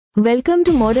Welcome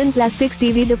to Modern Plastics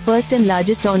TV, the first and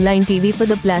largest online TV for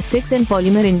the plastics and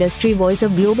polymer industry, voice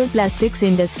of global plastics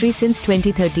industry since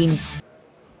 2013.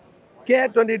 Care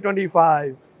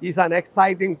 2025 is an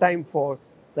exciting time for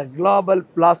the global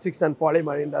plastics and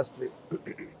polymer industry.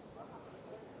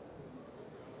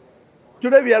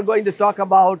 Today we are going to talk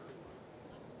about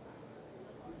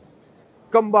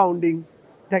compounding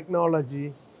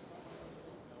technology.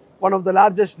 One of the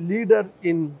largest leader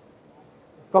in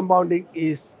compounding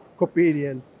is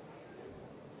Coperion.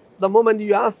 The moment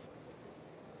you ask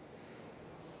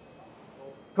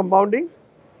compounding,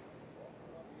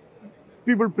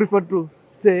 people prefer to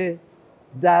say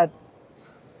that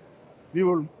we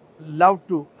would love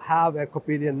to have a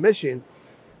Coperion machine.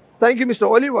 Thank you, Mr.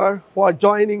 Oliver, for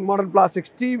joining Modern Plastics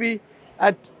TV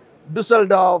at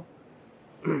Düsseldorf.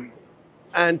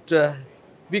 And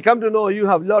we come to know you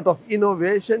have a lot of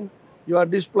innovation you are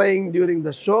displaying during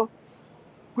the show.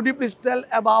 Could you please tell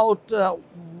about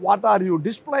what are you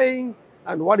displaying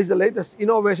and what is the latest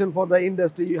innovation for the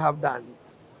industry you have done?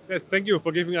 Yes, thank you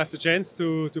for giving us a chance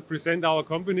to present our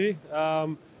company.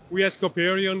 We as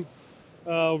Coperion,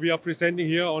 we are presenting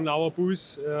here on our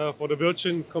booth for the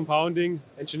virgin compounding,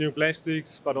 engineering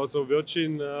plastics, but also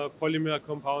virgin polymer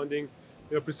compounding.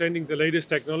 We are presenting the latest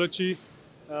technology.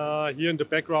 Here in the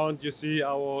background you see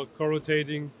our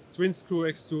co-rotating twin screw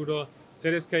extruder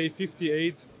ZSK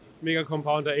 58 Mega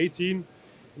Compounder 18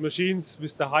 machines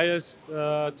with the highest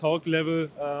torque level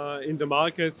in the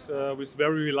market, with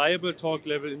very reliable torque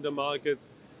level in the market.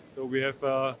 So we have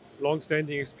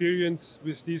long-standing experience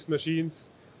with these machines.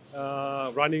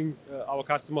 Our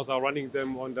customers are running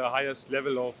them on the highest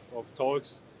level of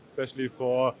torques, especially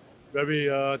for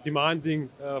very demanding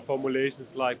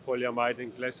formulations like polyamide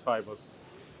and glass fibers.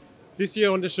 This year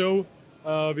on the show,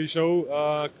 we show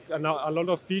a lot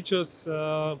of features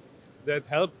that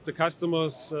help the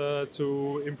customers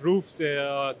to improve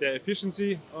their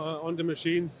efficiency on the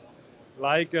machines,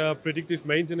 like predictive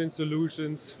maintenance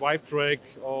solutions, wipe track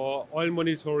or oil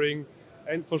monitoring,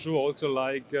 and for sure also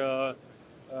like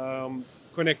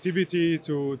connectivity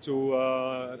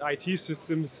to IT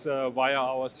systems via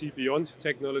our See Beyond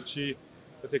technology,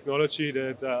 the technology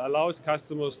that allows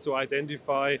customers to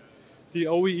identify the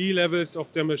OEE levels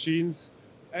of their machines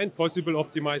and possible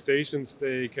optimizations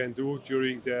they can do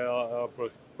during their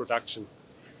production.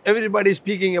 Everybody is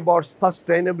speaking about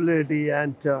sustainability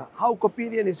and how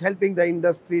Coperion is helping the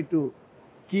industry to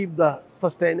keep the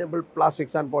sustainable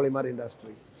plastics and polymer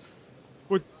industry.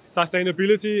 With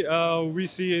sustainability, we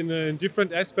see in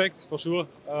different aspects for sure.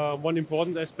 One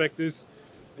important aspect is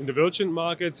in the virgin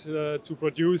market to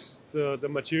produce the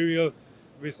material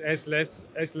with as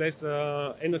less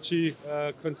energy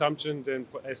consumption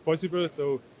as possible.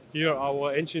 So here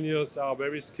our engineers are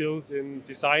very skilled in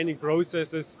designing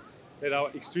processes that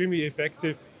are extremely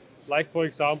effective. Like for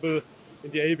example, in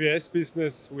the ABS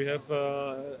business, we have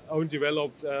own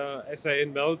developed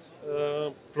SAN melt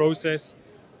process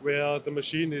where the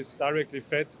machine is directly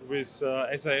fed with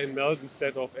SAN melt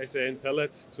instead of SAN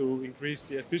pellets to increase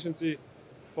the efficiency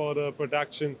for the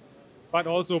production. But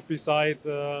also besides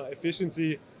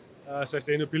efficiency,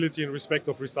 sustainability in respect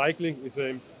of recycling is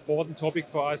an important topic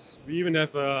for us. We even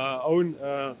have our own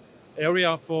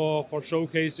area for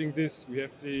showcasing this. We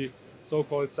have the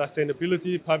so-called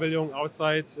sustainability pavilion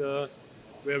outside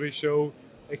where we show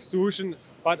extrusion,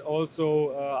 but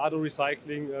also other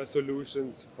recycling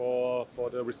solutions for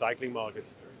the recycling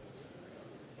market.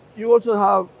 You also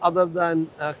have, other than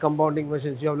compounding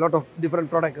machines, you have a lot of different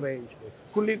product range. Yes.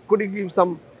 Could you give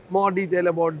some more detail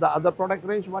about the other product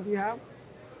range, what you have?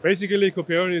 Basically,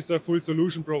 Coperion is a full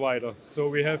solution provider. So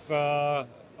we have,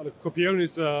 Coperion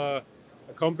is a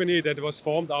company that was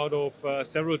formed out of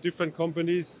several different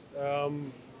companies,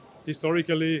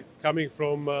 historically coming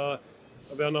from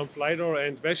Werner Fleider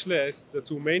and Weschle as the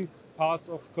two main parts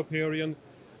of Coperion,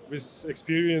 with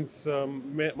experience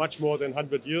much more than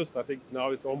 100 years. I think now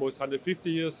it's almost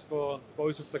 150 years for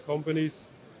both of the companies.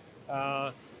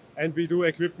 And we do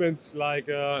equipment like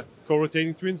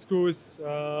co-rotating twin screws,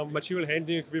 material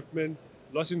handling equipment,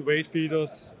 loss in weight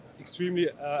feeders, extremely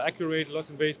accurate loss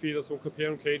in weight feeders from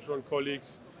Coperion Catron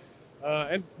colleagues.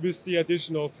 And with the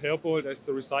addition of Herbold as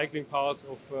the recycling part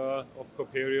of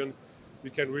Coperion,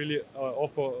 we can really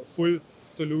offer full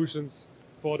solutions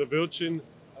for the virgin,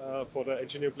 for the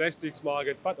engineering plastics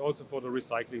market, but also for the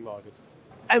recycling market.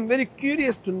 I'm very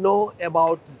curious to know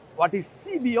about what is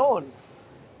See Beyond.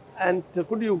 And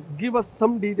could you give us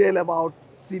some detail about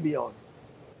See Beyond?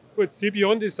 But See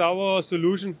Beyond is our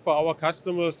solution for our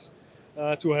customers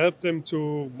to help them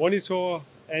to monitor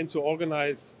and to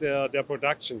organize their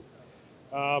production.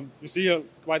 You see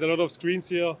quite a lot of screens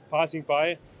here passing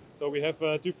by. So we have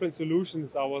different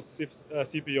solutions, our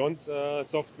See Beyond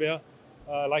software,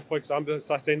 like for example,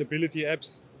 sustainability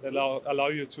apps that allow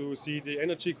you to see the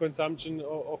energy consumption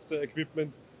of the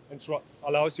equipment and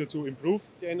allows you to improve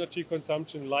the energy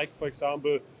consumption, like for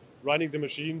example, running the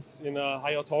machines in a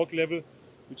higher torque level,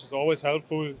 which is always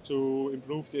helpful to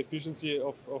improve the efficiency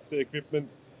of the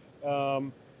equipment.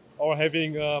 Or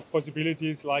having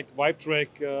possibilities like wipe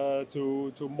track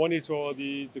to monitor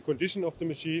the condition of the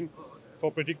machine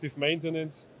for predictive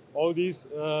maintenance. All these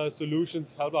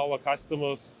solutions help our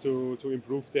customers to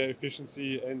improve their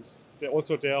efficiency and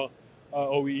also their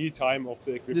OEE time of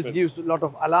the equipment. This gives a lot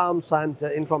of alarms and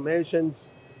informations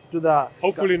to the...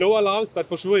 Hopefully no alarms, but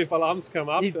for sure if alarms come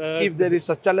up... If there is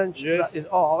a challenge, yes,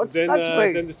 that's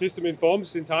great. Then the system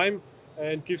informs in time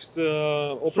and gives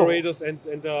the operators and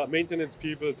the maintenance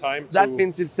people time that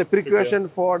means it's a precaution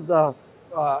for the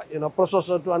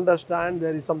processor to understand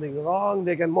there is something wrong.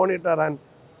 They can monitor and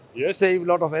save a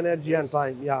lot of energy and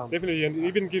time. Yeah, definitely, and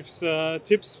even gives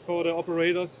tips for the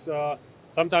operators.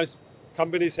 Sometimes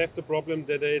companies have the problem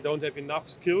that they don't have enough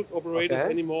skilled operators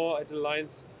anymore at the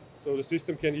lines. So the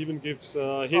system can even give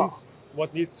hints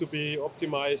what needs to be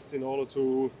optimized in order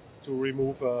to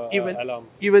remove an alarm.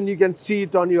 Even you can see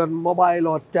it on your mobile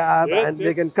or tab, and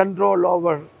they can control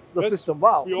over the system.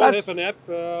 Wow! We all have an app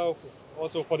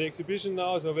also for the exhibition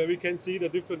now, so where we can see the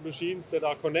different machines that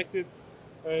are connected.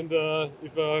 And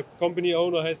if a company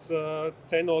owner has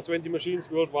 10 or 20 machines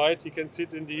worldwide, he can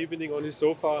sit in the evening on his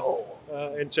sofa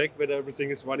and check whether everything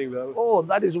is running well. Oh,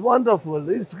 that is wonderful.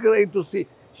 It's great to see.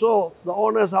 So the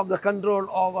owners have the control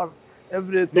over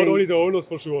everything. Not only the owners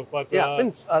for sure, but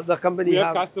the company. We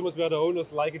have customers where the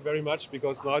owners like it very much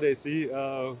because now they see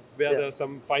where there's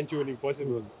some fine-tuning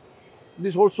possible.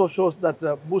 This also shows that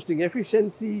boosting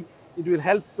efficiency, it will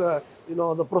help the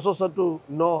processor to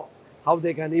know how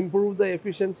they can improve the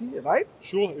efficiency, right?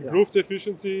 Sure, improve the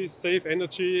efficiency, save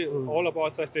energy, all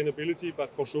about sustainability,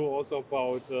 but for sure also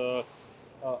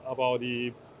about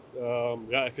the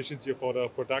efficiency for the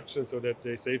production so that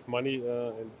they save money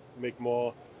and make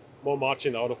more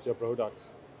margin out of their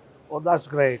products. Oh, that's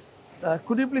great.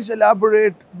 Could you please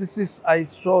elaborate? I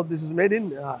saw this is made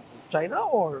in China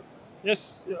or?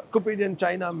 Yes. Coperion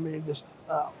China made this.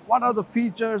 What are the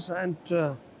features and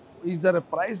is there a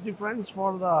price difference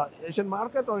for the Asian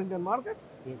market or Indian market?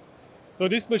 Yes. So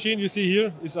this machine you see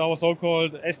here is our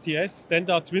so-called STS,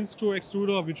 Standard Twin Screw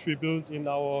Extruder, which we built in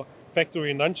our factory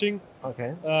in Nanjing.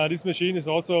 Okay. This machine is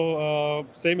also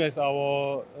same as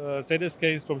our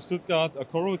ZSKs from Stuttgart, a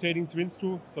co-rotating twin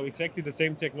screw, so exactly the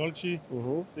same technology.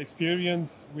 The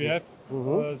experience we have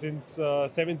since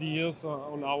 70 years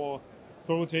on our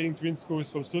co-rotating twin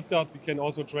screws from Stuttgart, we can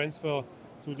also transfer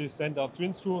to this standard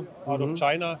twin screw out of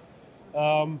China.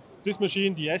 This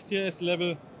machine, the STS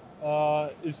level,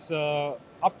 is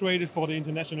upgraded for the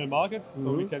international market,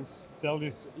 so we can sell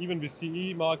this even with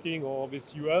CE marking or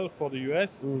with UL for the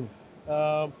US.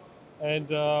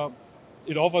 And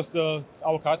it offers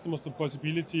our customers the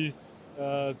possibility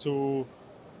to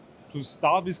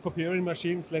start with Coperion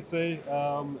machines, let's say,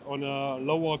 on a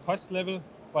lower cost level,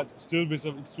 but still with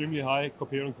an extremely high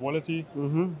Coperion quality.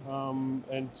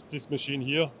 And this machine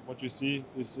here, what you see,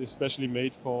 is especially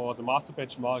made for the master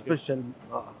batch market.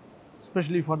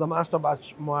 Especially for the master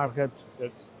batch market.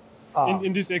 Yes.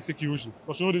 In this execution.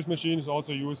 For sure, this machine is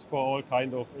also used for all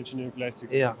kind of engineering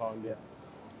plastics compounding.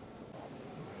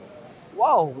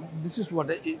 Wow, this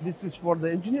is for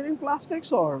the engineering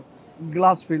plastics or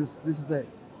glass fills?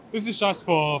 This is just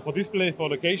for display for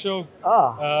the K-Show.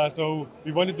 So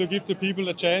we wanted to give the people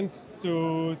a chance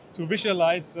to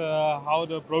visualize how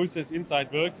the process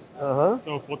inside works.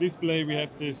 So for display we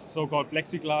have this so-called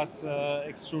plexiglass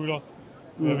extruder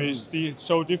where we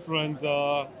show different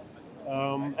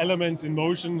elements in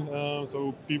motion,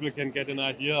 so people can get an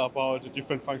idea about the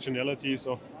different functionalities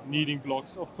of kneading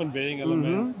blocks, of conveying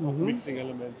elements, of mixing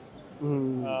elements.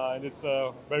 And it's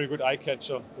a very good eye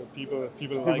catcher. So people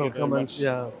like it very much.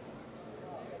 Yeah.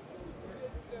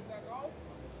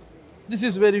 This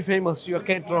is very famous, your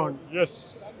Coperion.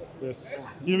 Yes.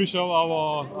 Here we show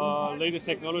our latest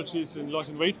technologies in loss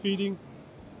and weight feeding.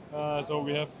 So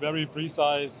we have very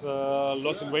precise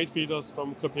loss and weight feeders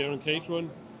from Coperion Coperion.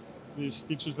 These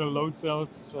digital load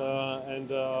cells and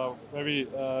very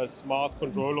smart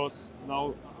controllers.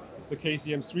 Now it's the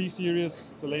KCM3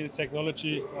 series, the latest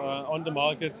technology on the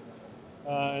market.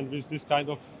 And with this kind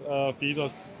of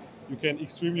feeders, you can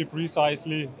extremely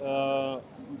precisely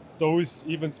dose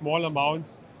even small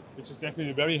amounts, which is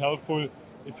definitely very helpful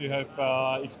if you have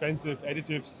expensive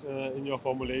additives in your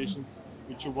formulations,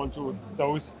 which you want to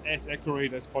dose as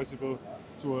accurate as possible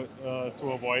to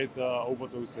avoid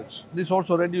overdosage. This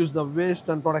also reduces the waste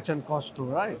and production cost too,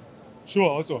 right? Sure,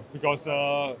 also because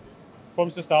from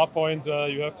the start point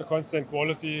you have the constant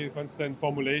quality, constant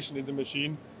formulation in the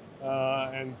machine,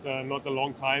 and not a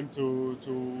long time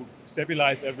to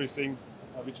stabilize everything,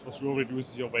 which for sure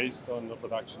reduces your waste on the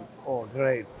production. Oh,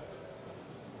 great.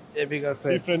 A bigger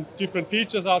crate. Different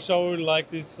features are shown, like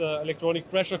this electronic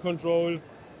pressure control,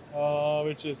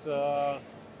 which is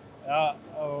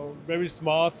very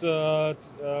smart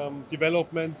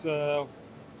development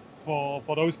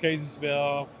for those cases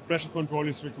where pressure control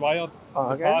is required. In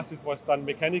the past, it was done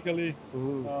mechanically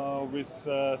with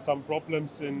some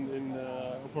problems in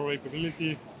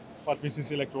operability. But with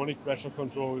this electronic pressure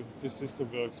control, this system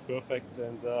works perfect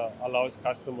and allows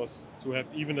customers to have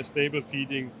even a stable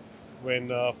feeding when,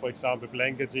 for example,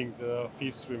 blanketing the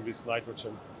feed stream with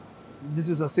nitrogen. This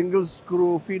is a single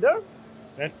screw feeder?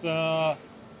 That's a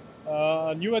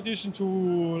new addition to,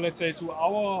 let's say, to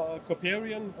our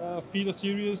Coperion feeder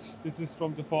series. This is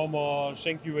from the former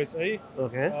Schenck USA.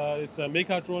 Okay. It's a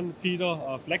Mechatron feeder,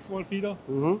 a flex wall feeder,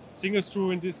 single screw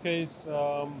in this case.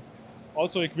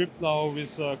 Also equipped now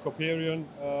with Coperion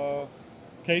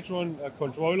Catron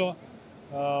controller,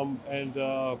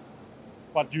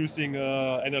 but using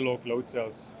analog load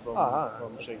cells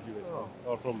from Schenck USA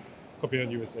or from Coperion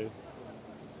USA.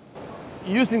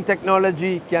 Using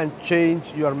technology can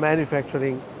change your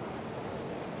manufacturing,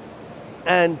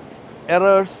 and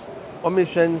errors,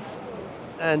 omissions,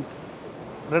 and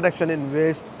reduction in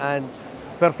waste and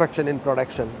perfection in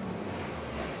production.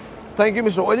 Thank you,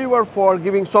 Mr. Oliver, for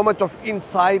giving so much of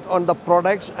insight on the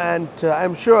products, and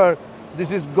I'm sure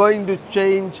this is going to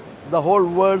change the whole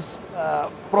world's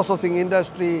processing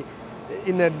industry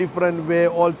in a different way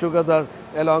altogether,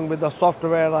 along with the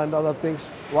software and other things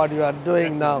what you are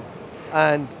doing now.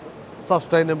 And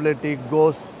sustainability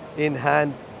goes in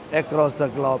hand across the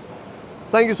globe.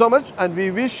 Thank you so much, and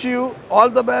we wish you all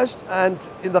the best, and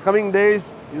in the coming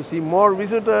days you see more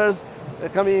visitors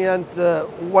coming and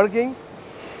working,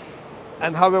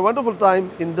 and have a wonderful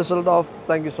time in Düsseldorf.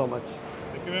 Thank you so much.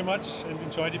 Thank you very much, and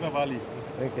enjoy the Diwali.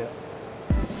 Thank you.